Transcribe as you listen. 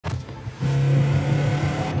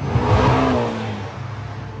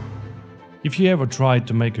If you ever tried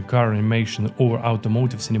to make a car animation or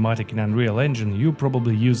automotive cinematic in Unreal Engine, you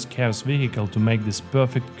probably use Chaos Vehicle to make this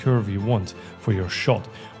perfect curve you want for your shot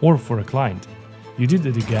or for a client. You did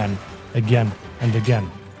it again, and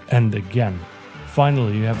again.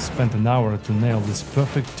 Finally, you have spent an hour to nail this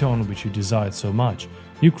perfect tone which you desired so much.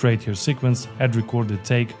 You create your sequence, add recorded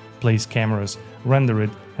take, place cameras, render it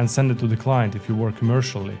and send it to the client if you work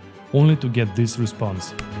commercially, only to get this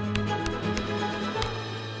response.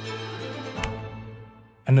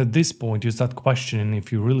 And at this point you start questioning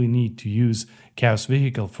if you really need to use Chaos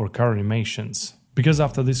Vehicle for car animations. Because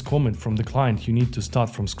after this comment from the client you need to start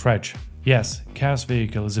from scratch. Yes, Chaos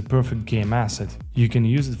Vehicle is a perfect game asset. You can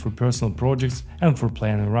use it for personal projects and for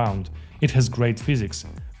playing around. It has great physics.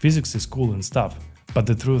 Physics is cool and stuff. But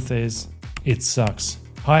the truth is, it sucks.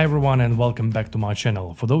 Hi everyone and welcome back to my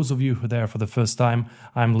channel. For those of you who are there for the first time,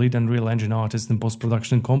 I'm lead Unreal Engine artist in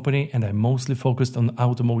post-production company and I'm mostly focused on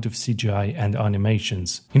automotive CGI and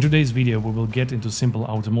animations. In today's video we will get into simple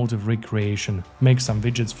automotive rig creation, make some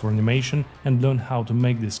widgets for animation and learn how to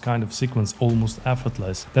make this kind of sequence almost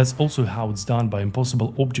effortless. That's also how it's done by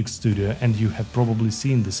Impossible Object Studio, and you have probably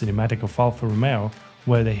seen the cinematic of Alfa Romeo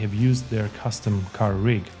where they have used their custom car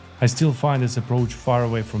rig. I still find this approach far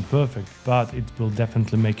away from perfect, but it will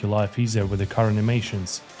definitely make your life easier with the car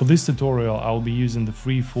animations. For this tutorial I'll be using the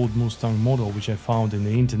free Ford Mustang model which I found in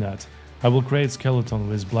the internet. I will create skeleton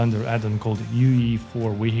with Blender add-on called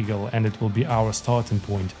UE4 Vehicle and it will be our starting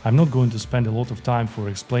point. I'm not going to spend a lot of time for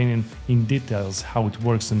explaining in details how it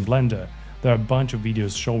works in Blender. There are a bunch of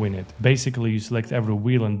videos showing it. Basically you select every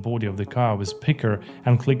wheel and body of the car with picker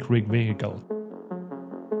and click Rig Vehicle.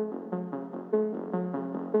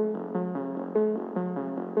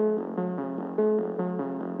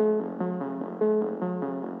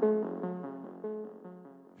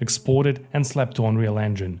 Export it and slap to Unreal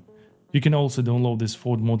Engine. You can also download this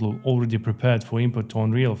Ford model already prepared for import to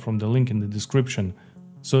Unreal from the link in the description.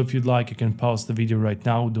 So if you'd like you can pause the video right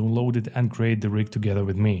now, download it and create the rig together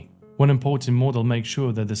with me. When importing model, make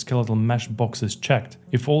sure that the skeletal mesh box is checked.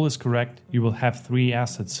 If all is correct, you will have three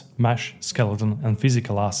assets: mesh, skeleton and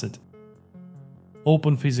physical asset.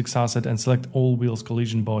 Open physics asset and select all wheels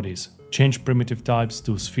collision bodies. Change primitive types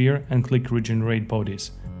to sphere and click regenerate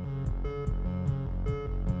bodies.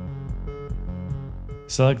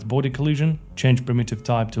 Select body collision, change primitive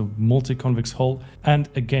type to multi-convex hull and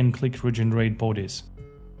again click regenerate bodies.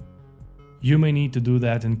 You may need to do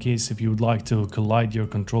that in case if you would like to collide your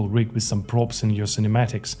control rig with some props in your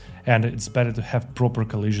cinematics, and it's better to have proper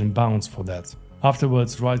collision bounds for that.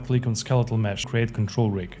 Afterwards right click on skeletal mesh, create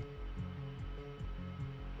control rig.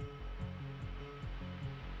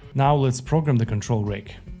 Now let's program the control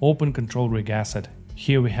rig. Open control rig asset.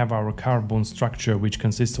 Here we have our car bone structure which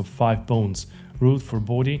consists of 5 bones. Root for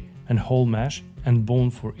body and whole mesh, and bone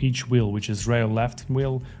for each wheel, which is rear left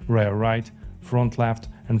wheel, rear right, front left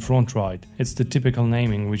and front right. It's the typical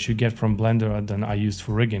naming which you get from Blender that I used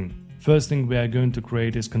for rigging. First thing we are going to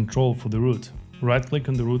create is control for the root. Right click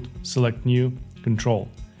on the root, select new, control.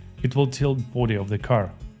 It will tilt body of the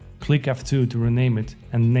car. Click F2 to rename it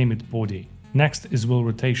and name it body. Next is wheel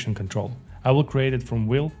rotation control. I will create it from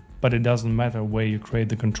wheel, but it doesn't matter where you create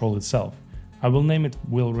the control itself. I will name it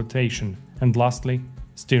wheel rotation. And lastly,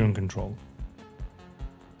 steering control.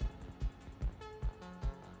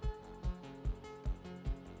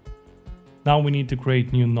 Now we need to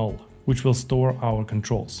create new null, which will store our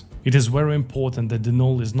controls. It is very important that the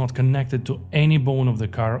null is not connected to any bone of the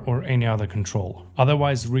car or any other control.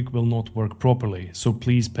 Otherwise rig will not work properly, so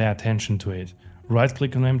please pay attention to it. Right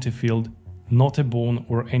click on empty field, not a bone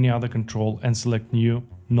or any other control and select new,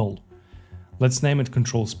 null. Let's name it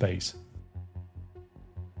control space.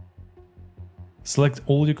 Select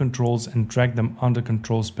all your controls and drag them under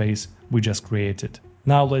control space we just created.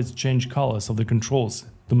 Now let's change colors of the controls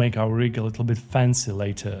to make our rig a little bit fancy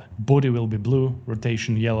later. Body will be blue,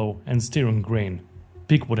 rotation yellow and steering green.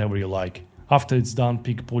 Pick whatever you like. After it's done,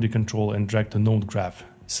 pick body control and drag to node graph.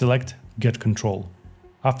 Select get control.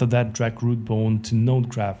 After that drag root bone to node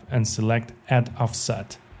graph and select add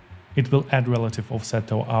offset. It will add relative offset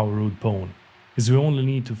to our root bone. As we only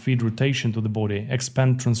need to feed rotation to the body,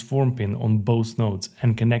 expand transform pin on both nodes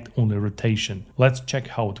and connect only rotation. Let's check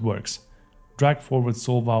how it works. Drag forward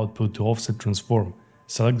solve output to offset transform,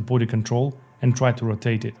 select body control and try to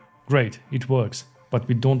rotate it. Great, it works, but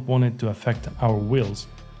we don't want it to affect our wheels.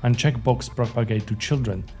 Uncheck box propagate to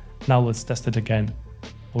children. Now let's test it again.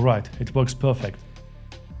 Alright, it works perfect.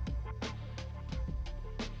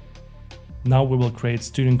 Now we will create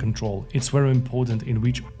steering control. It's very important in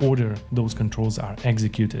which order those controls are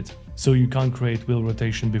executed. So you can't create wheel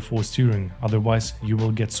rotation before steering, otherwise you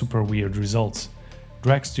will get super weird results.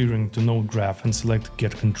 Drag steering to node graph and select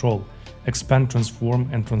Get Control, expand Transform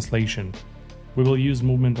and Translation. We will use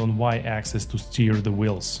movement on Y-axis to steer the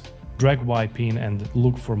wheels. Drag Y pin and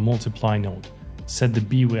look for Multiply node. Set the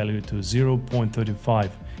B value to 0.35.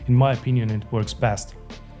 In my opinion, it works best.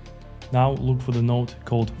 Now look for the node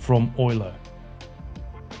called From Euler.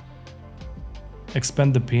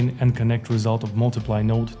 Expand the pin and connect result of Multiply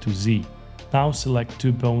node to Z. Now select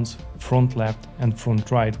two bones, front left and front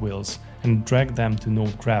right wheels, and drag them to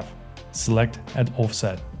node graph. Select Add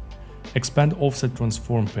Offset. Expand Offset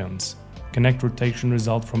Transform pins. Connect rotation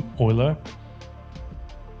result from Euler.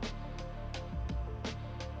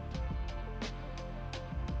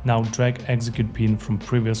 Now drag Execute pin from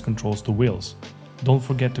previous controls to wheels. Don't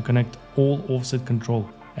forget to connect all offset control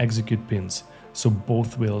execute pins, so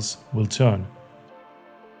both wheels will turn.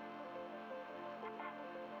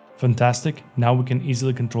 Fantastic, now we can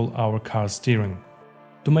easily control our car's steering.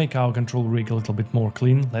 To make our control rig a little bit more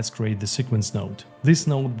clean, let's create the sequence node. This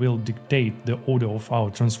node will dictate the order of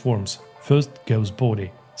our transforms. First goes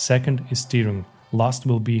body, second is steering, last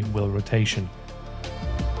will be wheel rotation.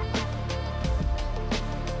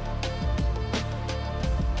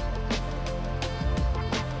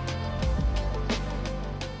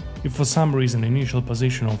 If for some reason initial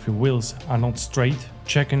position of your wheels are not straight,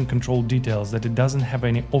 check in control details that it doesn't have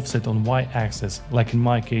any offset on Y-axis, like in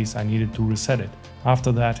my case I needed to reset it.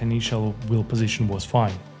 After that, initial wheel position was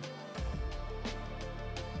fine.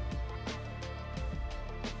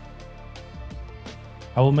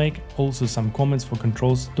 I will make also some comments for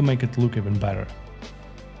controls to make it look even better.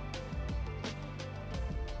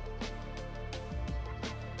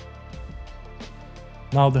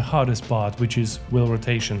 Now the hardest part, which is wheel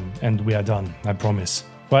rotation, and we are done, I promise.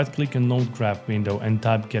 Right-click on Node Graph window and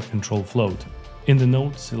type Get Control Float. In the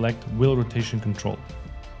node, select Wheel Rotation Control.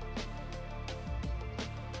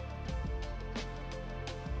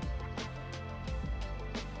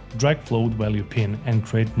 Drag Float value pin and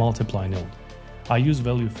create Multiply node. I use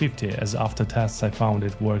value 50 as after tests I found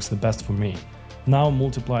it works the best for me. Now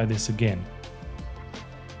multiply this again.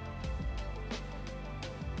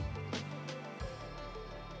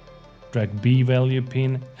 Drag B value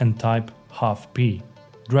pin and type half P.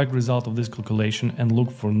 Drag result of this calculation and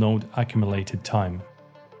look for node accumulated time.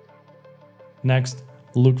 Next,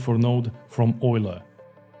 look for node from Euler.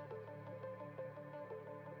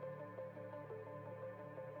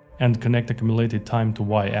 And connect accumulated time to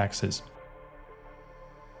Y-axis.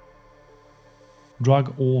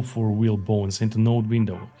 Drag all four wheel bones into node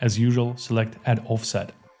window. As usual, select Add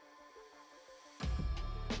Offset.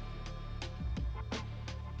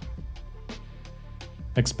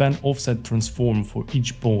 Expand Offset Transform for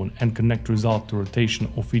each bone and connect result to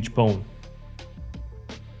rotation of each bone.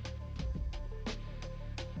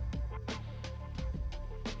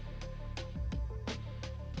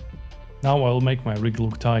 Now I will make my rig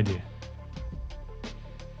look tidy.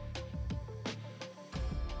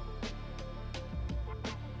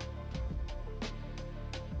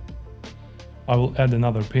 I will add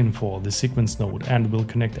another pin for the sequence node and will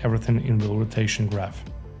connect everything in wheel rotation graph.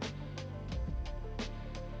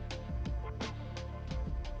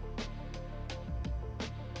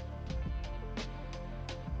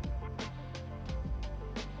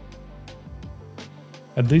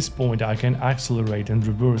 At this point I can accelerate and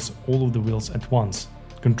reverse all of the wheels at once,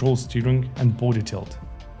 control steering and body tilt.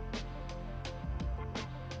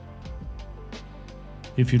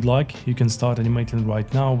 If you'd like, you can start animating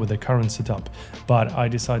right now with the current setup, but I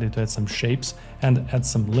decided to add some shapes and add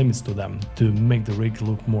some limits to them to make the rig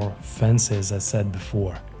look more fancy, as I said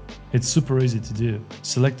before. It's super easy to do.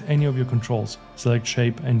 Select any of your controls, select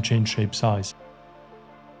shape and change shape size.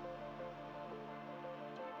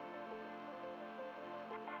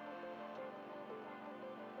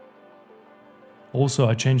 Also,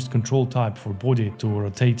 I changed control type for body to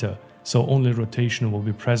rotator, so only rotation will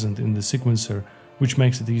be present in the sequencer, which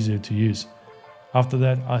makes it easier to use. After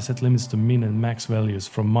that, I set limits to min and max values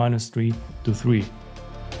from -3 to 3.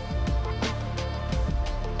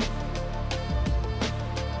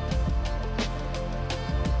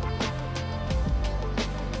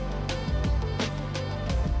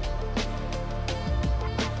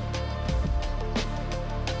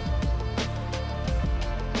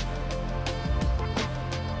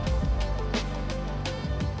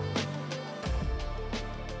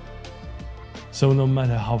 So no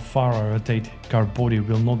matter how far I rotate, car body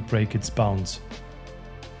will not break its bounds.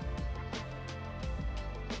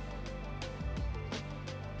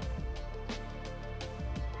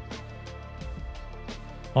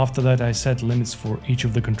 After that I set limits for each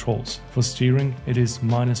of the controls. For steering it is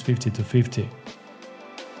 -50 to 50.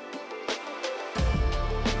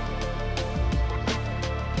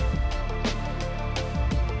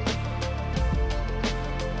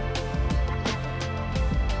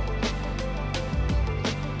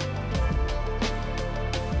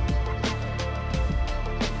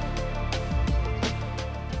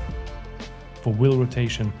 For wheel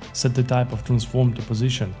rotation, set the type of transform to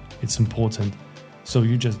position. It's important. So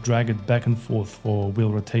you just drag it back and forth for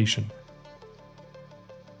wheel rotation.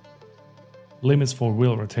 Limits for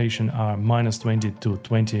wheel rotation are -20 to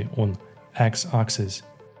 20 on x-axis.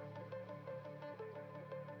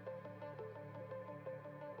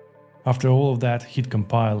 After all of that, hit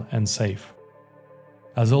compile and save.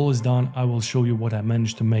 As all is done, I will show you what I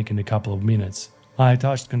managed to make in a couple of minutes. I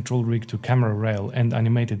attached control rig to camera rail and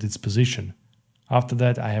animated its position. After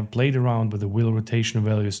that, I have played around with the wheel rotation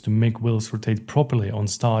values to make wheels rotate properly on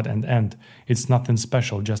start and end. It's nothing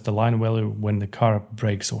special, just a line value when the car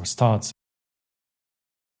brakes or starts.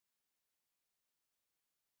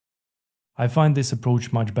 I find this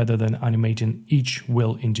approach much better than animating each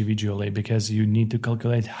wheel individually, because you need to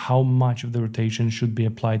calculate how much of the rotation should be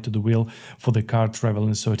applied to the wheel for the car traveling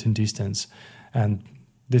a certain distance. And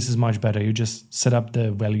this is much better. You just set up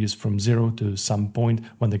the values from 0 to some point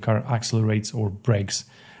when the car accelerates or brakes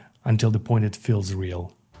until the point it feels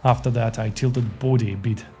real. After that, I tilted body a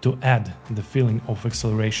bit to add the feeling of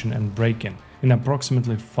acceleration and braking. In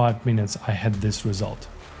approximately 5 minutes, I had this result.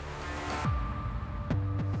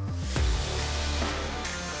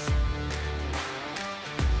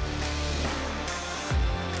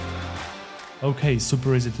 Okay,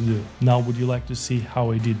 super easy to do. Now would you like to see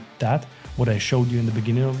how I did that, what I showed you in the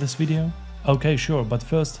beginning of this video? Okay, sure, but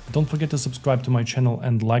first, don't forget to subscribe to my channel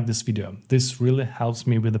and like this video. This really helps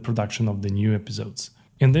me with the production of the new episodes.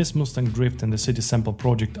 In this Mustang Drift and the City Sample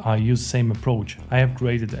project, I use same approach. I have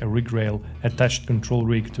created a rig rail, attached control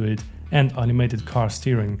rig to it, and animated car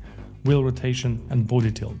steering, wheel rotation and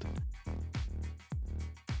body tilt.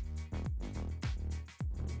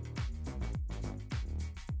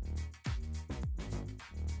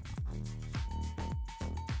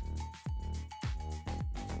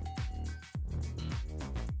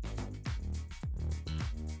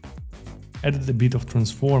 Added a bit of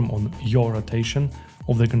transform on yaw rotation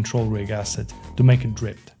of the control rig asset to make it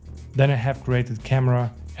drift. Then I have created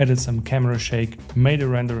camera, added some camera shake, made a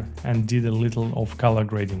render and did a little of color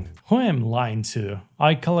grading. Who am I lying to?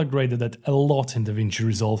 I color graded that a lot in DaVinci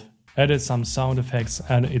Resolve. Added some sound effects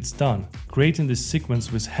and it's done. Creating this sequence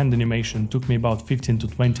with hand animation took me about 15 to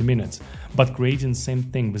 20 minutes, but creating the same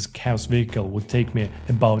thing with Chaos Vehicle would take me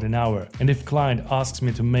about an hour. And if client asks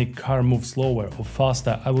me to make car move slower or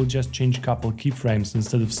faster, I will just change couple keyframes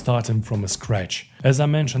instead of starting from scratch. As I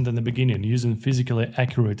mentioned in the beginning, using physically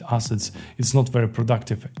accurate assets is not very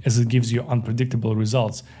productive, as it gives you unpredictable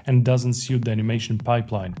results and doesn't suit the animation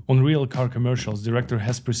pipeline. On real car commercials, director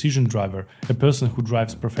has precision driver, a person who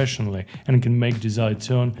drives professionally and can make desired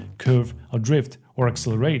turn, curve or drift or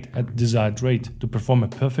accelerate at desired rate to perform a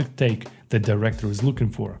perfect take that director is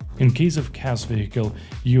looking for. In case of Chaos Vehicle,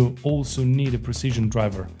 you also need a precision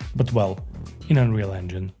driver, but well, in Unreal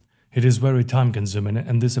Engine. It is very time consuming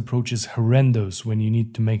and this approach is horrendous when you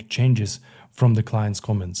need to make changes from the client's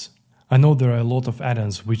comments. I know there are a lot of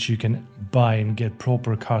add-ons which you can buy and get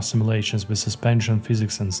proper car simulations with suspension,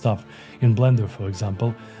 physics and stuff, in Blender for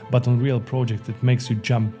example, but on Unreal Project it makes you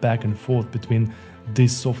jump back and forth between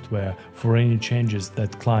this software for any changes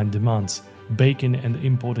that client demands. Bake in and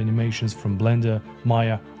import animations from Blender,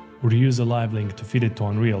 Maya, or use a live link to feed it to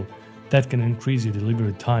Unreal. That can increase your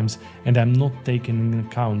delivery times, and I'm not taking into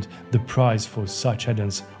account the price for such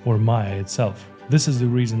add-ons or Maya itself. This is the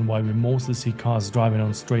reason why we mostly see cars driving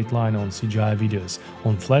on straight line on CGI videos,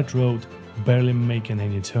 on flat road, barely making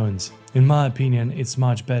any turns. In my opinion, it's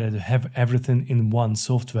much better to have everything in one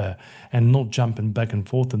software and not jumping back and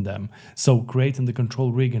forth in them. So creating the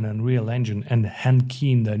control rig in Unreal Engine and hand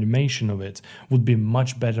keying the animation of it would be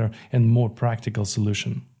much better and more practical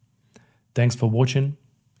solution. Thanks for watching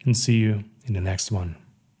and see you in the next one.